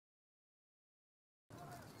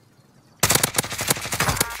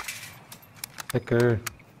Lekker.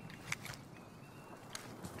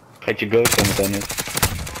 Gaat je go zo meteen niet.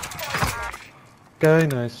 Kei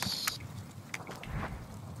nice.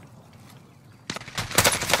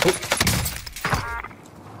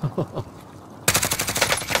 Oh.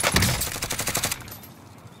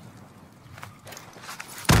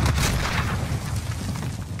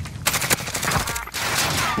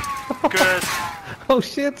 Kut. Oh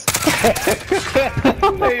shit!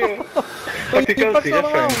 Nee joh. Pak die kans die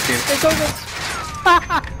even misschien. Ik ook het!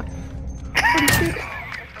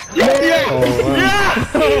 Ja! Oh, wow.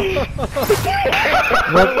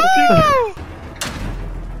 Wat?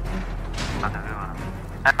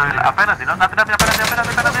 Apenas, no, apenas.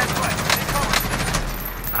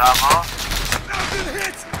 Bravo.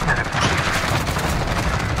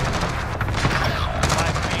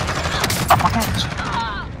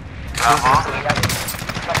 Bravo.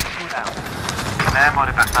 Ne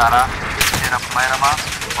mori per Sara. Era Mairama.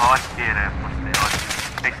 Όχι ρε, όχι.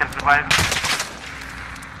 Έχεις self-revive.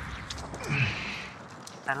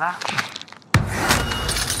 Έλα.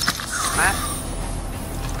 Ναι.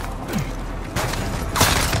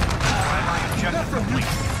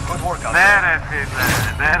 Ναι ρε φίλε,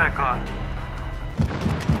 ναι ρε κον.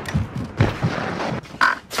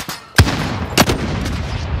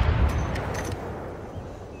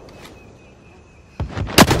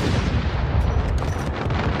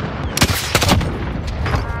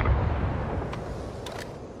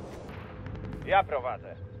 Ja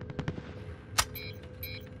prowadzę.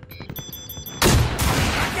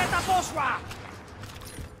 Rakieta poszła!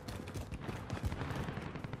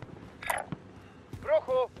 W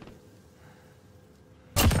ruchu!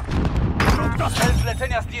 Próg do cel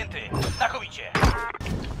zlecenia zdjęty. Znakomicie.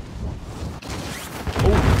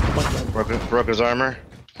 Broke his armor.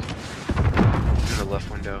 To the left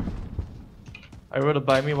window. I rode it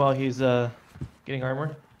by me while he's getting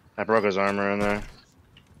armor. I broke his armor in there.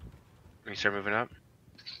 We start moving up.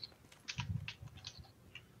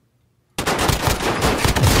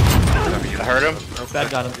 I heard him. Oh, Bad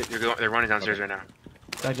got him. They're running downstairs right now.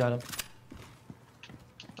 Bad got him.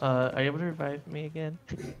 Are you able to revive me again?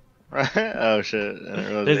 Oh shit! I didn't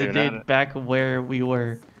realize There's they a even had dude it. back where we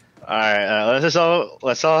were. All right,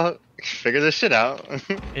 let's all figure this shit out.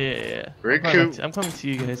 Yeah. Recoup. I'm coming to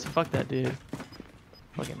you guys. Fuck that dude.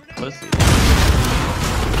 Fucking pussy.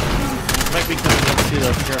 Might be coming up too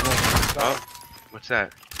though. Be careful. Oh, what's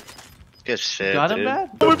that? Good shit, Got him, dude. bad?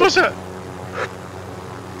 Oh, what's that?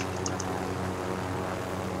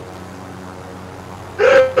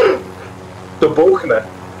 De volgende.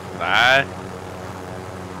 Bye.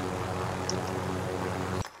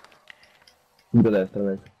 Da destra,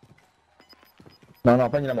 vedi. No,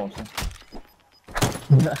 prendi la mossa.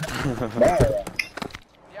 Mi ha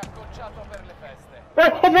accocciato per le feste.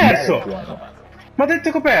 Ho perso! Ma ha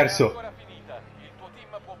detto che ho perso! Ancora finita. Il tuo team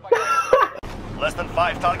può pagare. Less than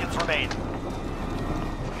 5 targets remain.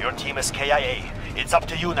 Your team is KIA. It's up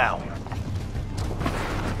to you now.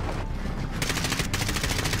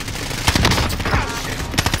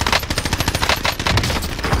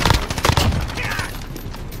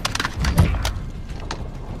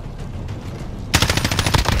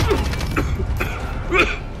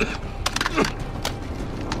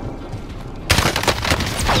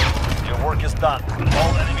 Your work is done.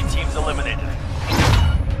 All enemy teams eliminated.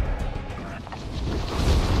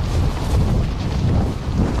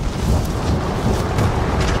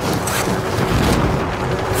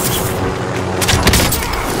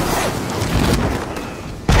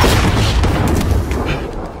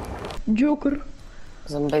 Joker. Dat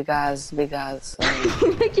is een big ass.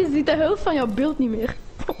 Je ziet de helft van jouw beeld niet meer.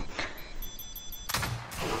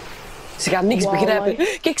 Ze gaan niks begrijpen.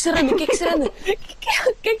 Kijk ze rennen. Kijk ze rennen.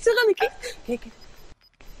 Kijk.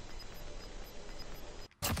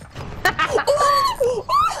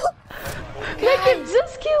 Kijk, je hebt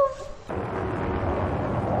 6 kills.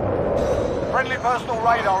 Friendly personal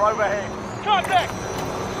radar overhead. Contact!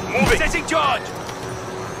 Moving! Setting charge!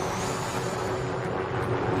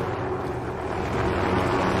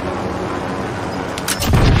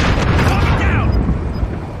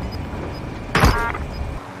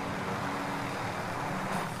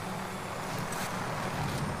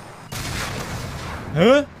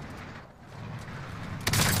 Hä?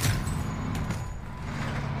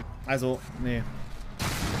 Also, nee.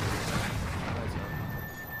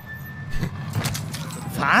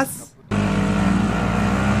 Was?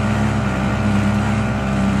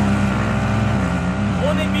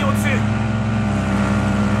 Warning me on field!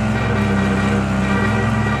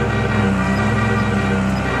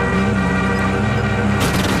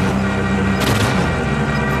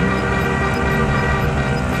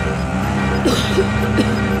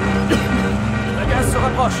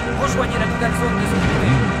 Magazone désoccupé.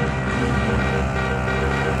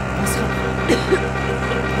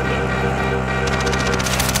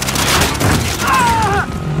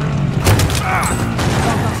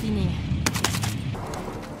 Encore fini.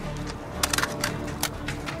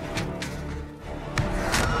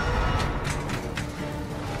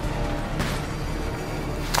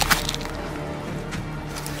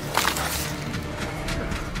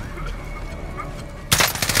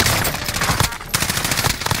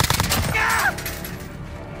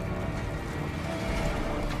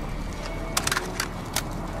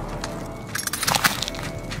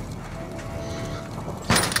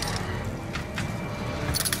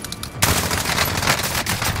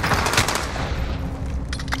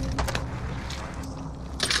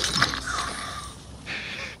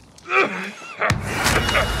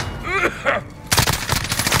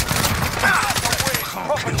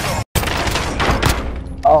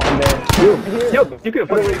 Oh man. Yo, you could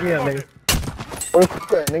put me on, nigga. Where's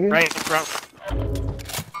that, nigga? Right in front.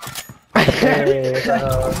 Hey,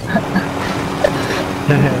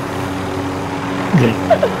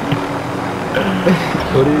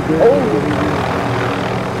 what are you doing? Oh!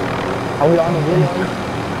 Are we on the video?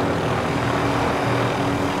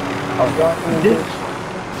 Are we on the video?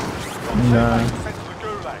 Nah.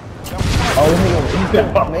 Oh,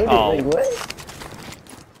 nigga, maybe, like, what?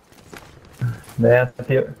 That's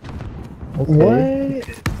here. Okay. What?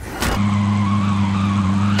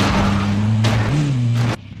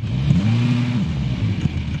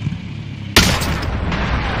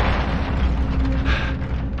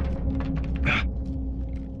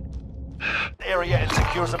 Area and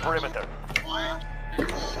secures the perimeter.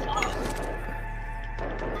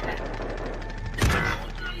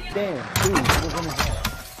 Damn, dude, we're gonna go.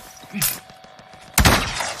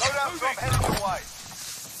 Loadout drop heading your way.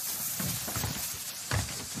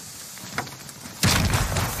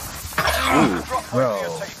 Drop Bro. your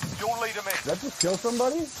team. You'll lead them in. Did that just kill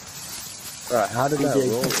somebody? Right, how did that roll in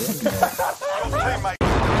there? Your teammate.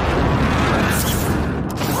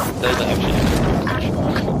 There's actually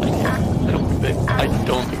I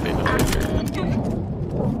don't think they know they're here.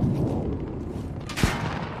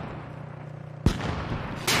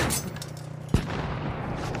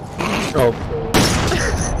 Oh.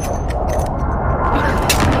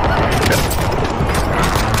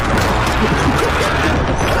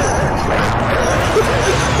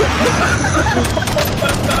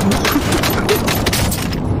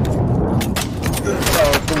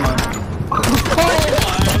 Oh, come on.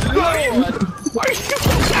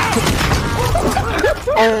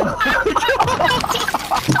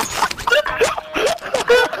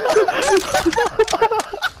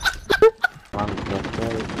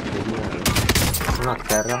 Uno a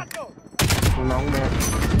terra. Uno a un metro.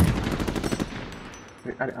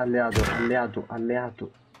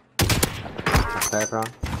 Alleato. A terra.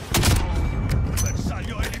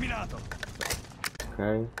 Bersaglio eliminato. Ok.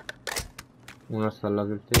 Uno sta al lato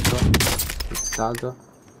del tetto. Fissato.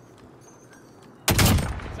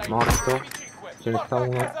 Morto. Ce ne sta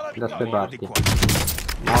uno da queste parti.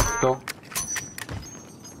 Morto.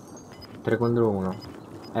 3 contro 1.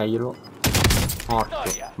 Glielo. Morto.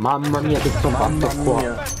 Mamma mia che sto fatto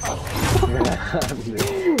qua.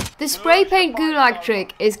 The spray paint gulag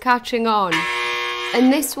trick is catching on,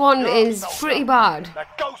 and this one is pretty bad. Now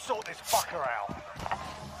go sort this fucker out.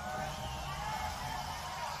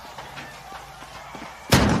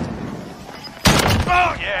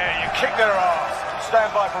 Oh yeah, you kicked their ass.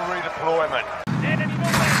 Stand by for redeployment. Enemy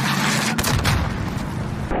movement.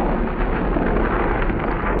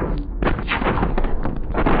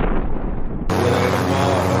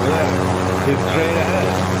 He's straight ahead.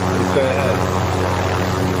 He's straight ahead.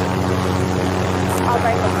 I'll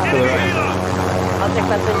break them. I'll take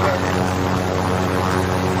that picture.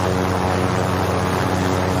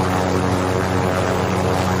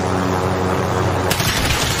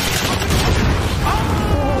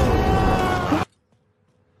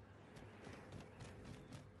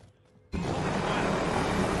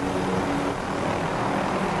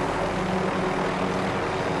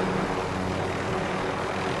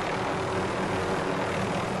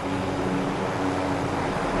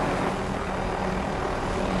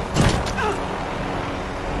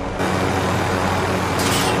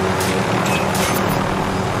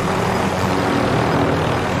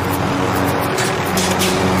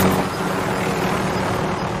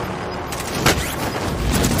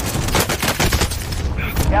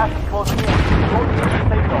 Gas is closing in. Go to the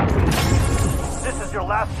safe zone. This is your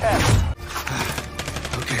last test.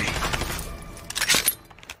 Okay.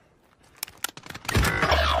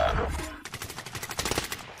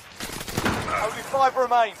 Only 5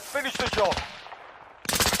 remain. Finish the job.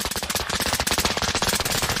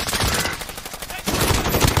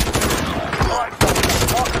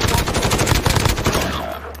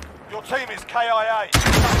 team is KIA.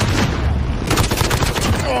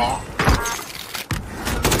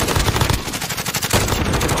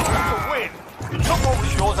 To win. You took what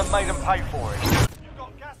was yours and made them pay for it. You've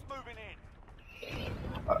got gas moving in.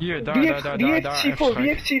 Hier, daar, Wie daar, heeft daar. C4? Wie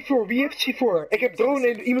heeft C4? Wie heeft C4? Ik heb drone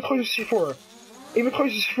en iemand gooit een C4. Iemand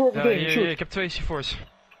gooit een C4 op het Ja, ding. hier, ik heb 2 C4's.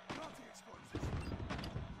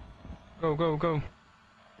 Go, go, go.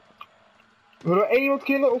 Willen we één iemand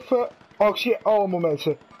killen of... Oh, ik zie allemaal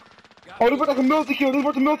mensen. Oh, dit wordt echt een multikill. Dit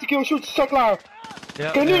wordt een multikill. Shoot, sta klaar. Ja,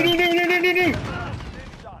 Oké, nu.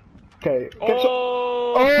 Oké, ik heb zo...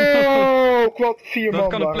 Oh, kwad 4 man. Dat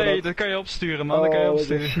kan een play, dat kan je opsturen, man. Dat kan je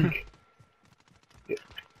opsturen.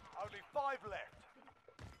 Only 5 left.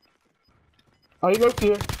 Ah, die loopt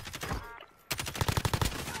hier.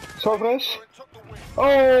 Salvres.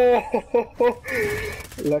 Oh,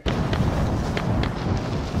 lekker.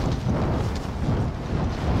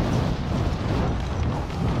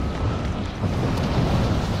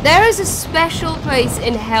 There is a special place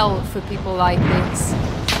in hell for people like this.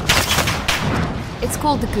 It's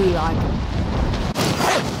called the Gulag.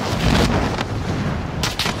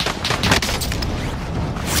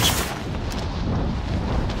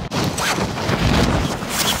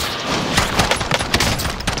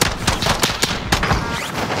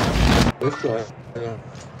 That's right. Yeah.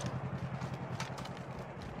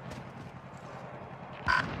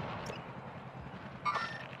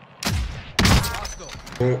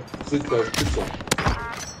 Friedfleisch-Pizza.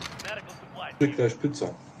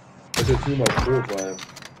 Friedfleisch-Pizza. Das ist jetzt nur mal Brot, weil...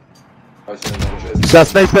 Weiß ich nicht, was ich esse. Das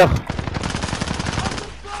Sniper!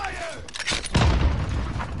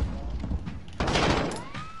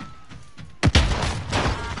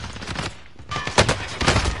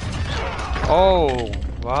 Oh,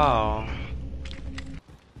 wow.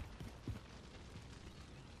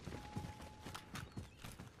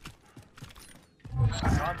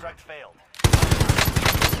 Contract failed.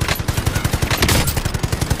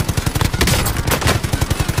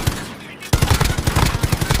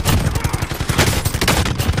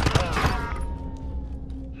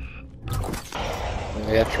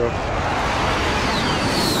 Retro.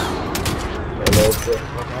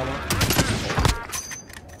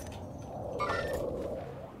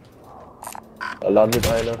 Da landet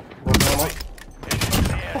einer.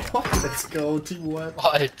 Let's go, Teamwork.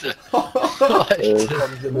 Alter.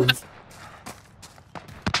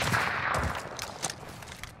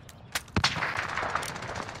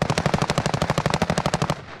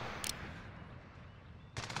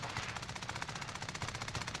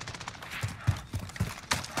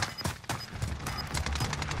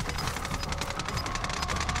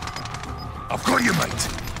 I've got you, mate.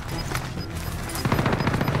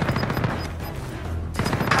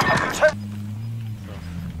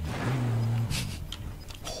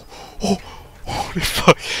 Holy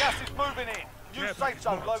fuck. Gas is moving in. New safe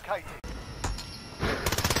zone located.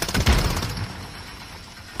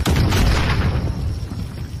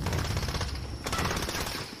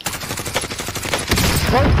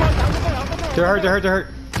 They're hurt.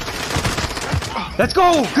 Let's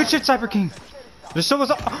go! Good shit, Cyber King! There's someone.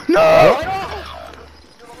 No!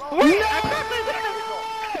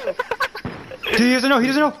 He doesn't know.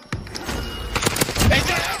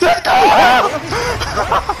 Let's go!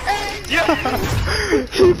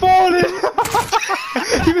 He fallen!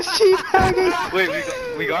 He was cheap hanging! Wait,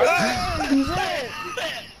 we got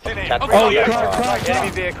Oh yeah,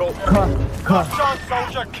 enemy vehicle. Car.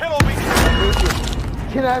 Soldier, kill or be killed.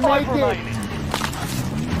 Can I make it?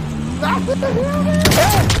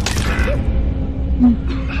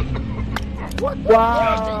 What?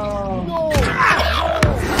 Wow! No!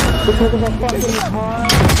 Because of a fucking car.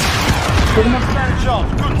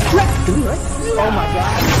 Oh my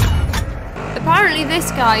god. Apparently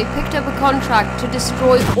this guy picked up a contract to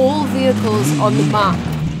destroy all vehicles on the map.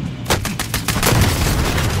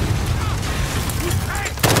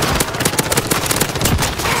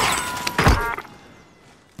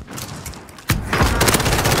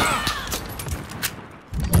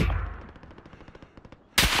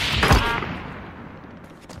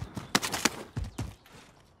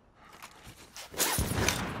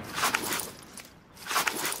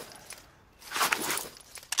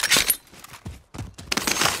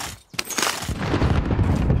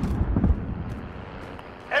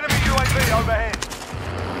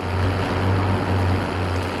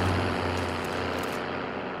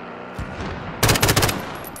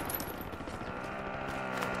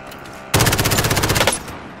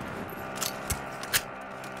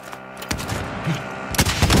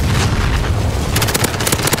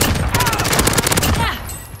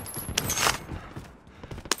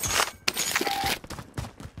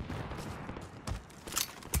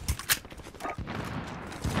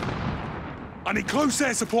 I need close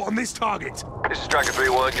air support on this target. This is Striker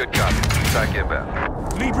 3-1, good copy. Track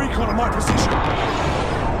inbound. Need recon on my position.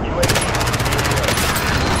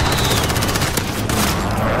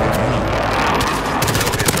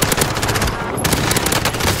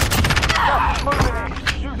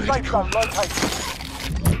 New safe zone located.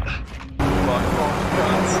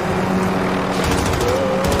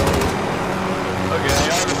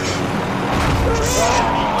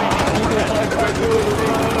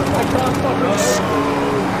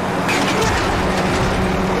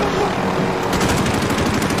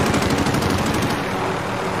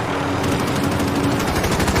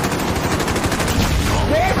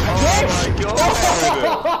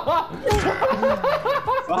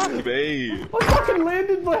 Fuck me. I fucking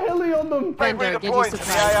landed my heli on them. Brando, did you Redeploying to the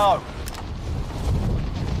surprise? AO.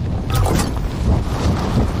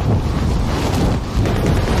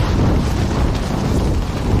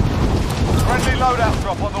 Friendly loadout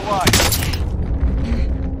drop on the way.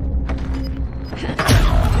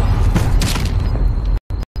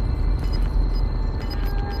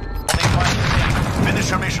 Finish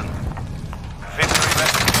your mission. Victory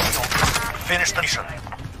rests. Finish the mission.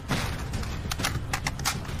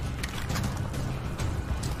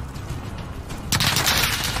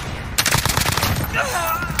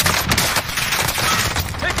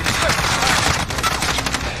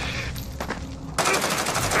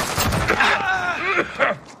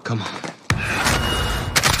 Come on.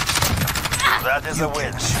 That is a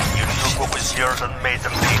win. You took what was yours and made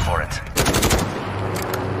them pay for it.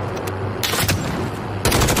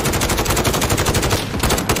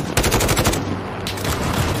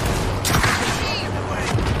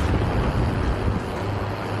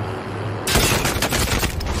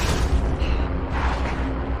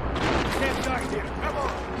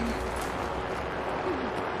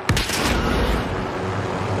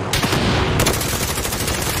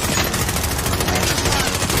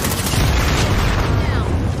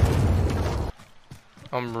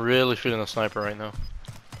 I'm really shooting a sniper right now.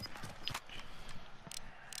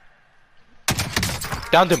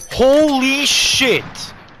 Downed him. Holy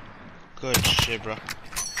shit! Good shit, bro.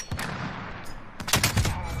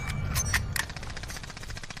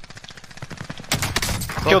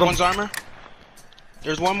 Killed him. One's armor.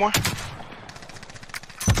 There's one more.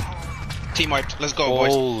 Team wiped. Let's go,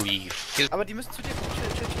 boys. Holy f... Aber die müssen zu dir kommen.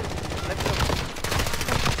 Chill. Bleib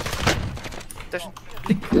da.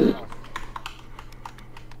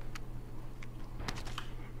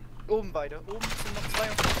 Oben beide. Oben sind noch zwei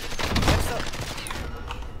und letzter.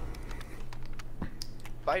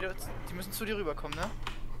 Beide, die müssen zu dir rüberkommen, ne?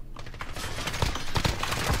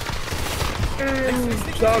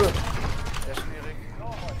 Links. Schade. Sehr schwierig.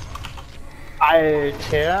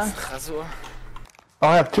 Alter. Rasur. Oh,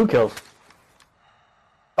 I have 2 kills.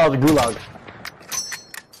 Oh, the gulag.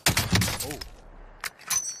 Oh.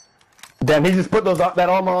 Damn, he just put that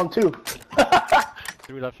armor on too.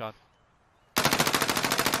 3 left shots.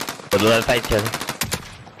 But left side kill.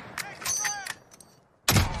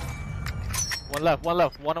 One left,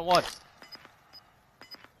 1-on-1.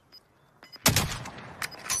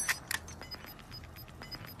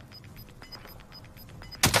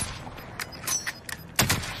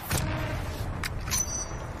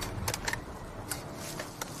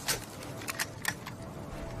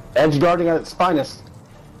 Edge guarding at its finest.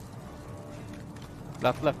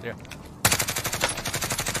 Left here.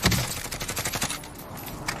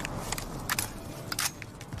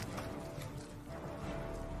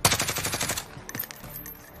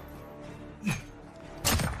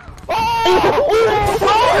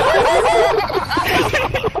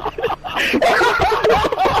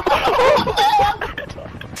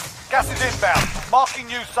 Gas is inbound. Marking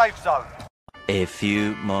new safe zone. A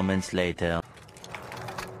few moments later.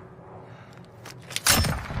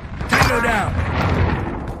 Tango down.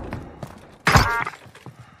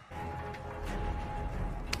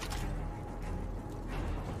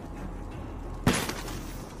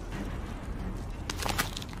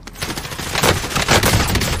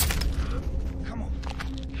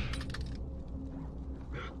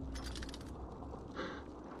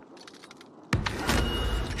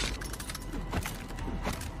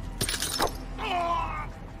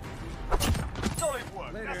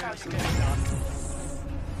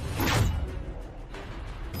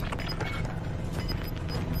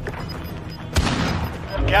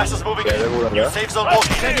 Gas is moving in. New safe zone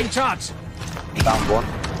located. Setting charge. Down one.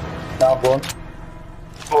 Down one.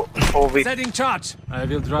 4v. Setting charge. I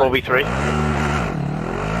will drive. 4v3.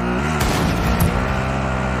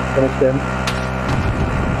 Finished him.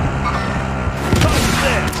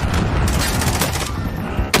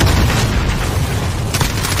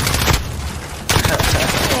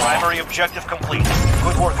 Primary Objective complete.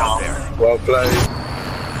 Good work out there. Well played.